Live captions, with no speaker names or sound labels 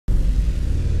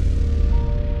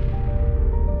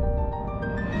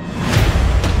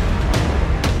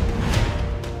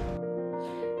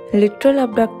Lateral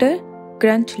abductor,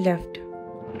 crunch left.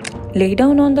 Lay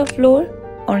down on the floor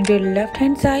on your left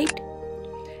hand side.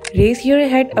 Raise your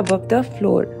head above the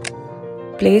floor.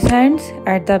 Place hands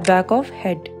at the back of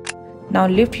head. Now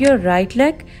lift your right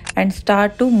leg and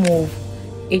start to move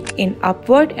it in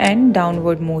upward and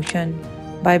downward motion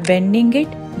by bending it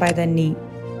by the knee.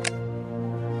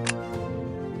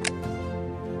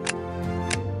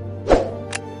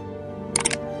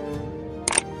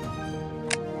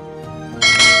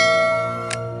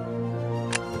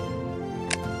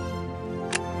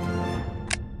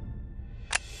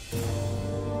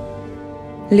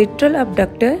 Lateral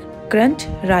abductor, crunch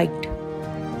right.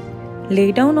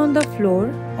 Lay down on the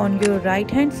floor on your right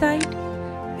hand side.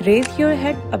 Raise your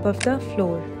head above the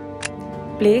floor.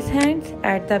 Place hands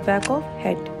at the back of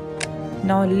head.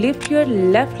 Now lift your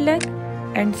left leg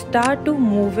and start to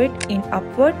move it in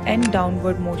upward and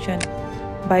downward motion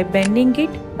by bending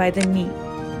it by the knee.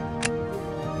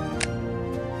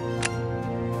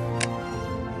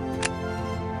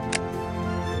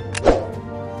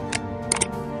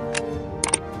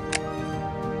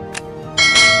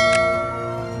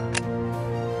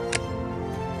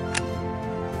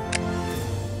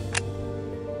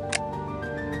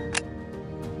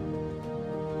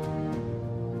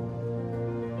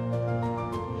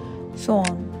 So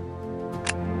on.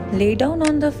 Lay down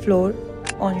on the floor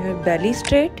on your belly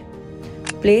straight.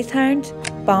 Place hands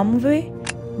palm away,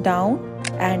 down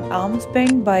and arms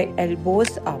bent by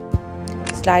elbows up.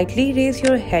 Slightly raise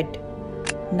your head.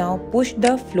 Now push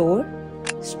the floor,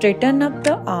 straighten up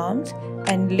the arms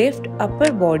and lift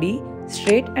upper body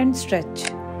straight and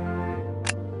stretch.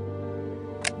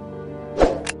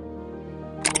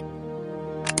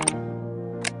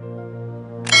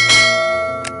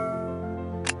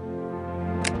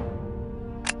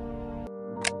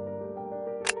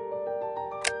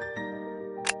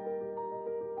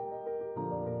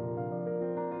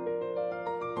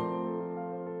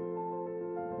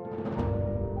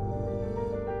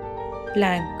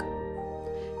 Plank.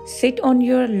 Sit on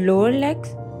your lower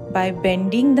legs by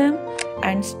bending them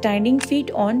and standing feet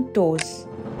on toes.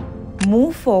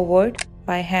 Move forward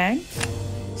by hands.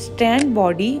 Stand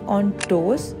body on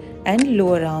toes and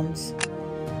lower arms.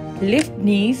 Lift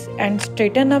knees and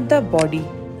straighten up the body.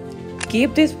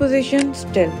 Keep this position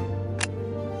still.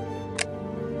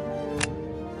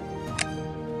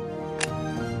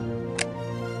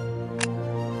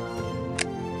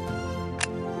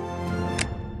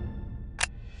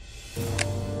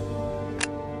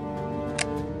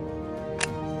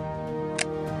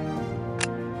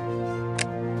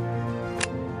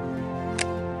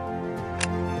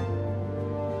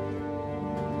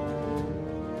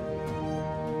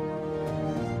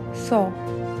 Saw.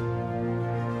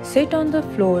 Sit on the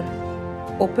floor.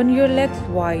 Open your legs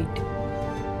wide.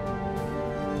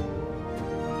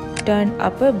 Turn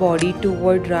upper body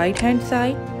toward right hand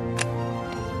side.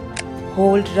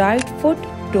 Hold right foot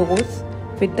toes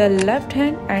with the left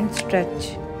hand and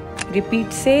stretch.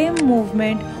 Repeat same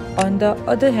movement on the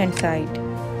other hand side.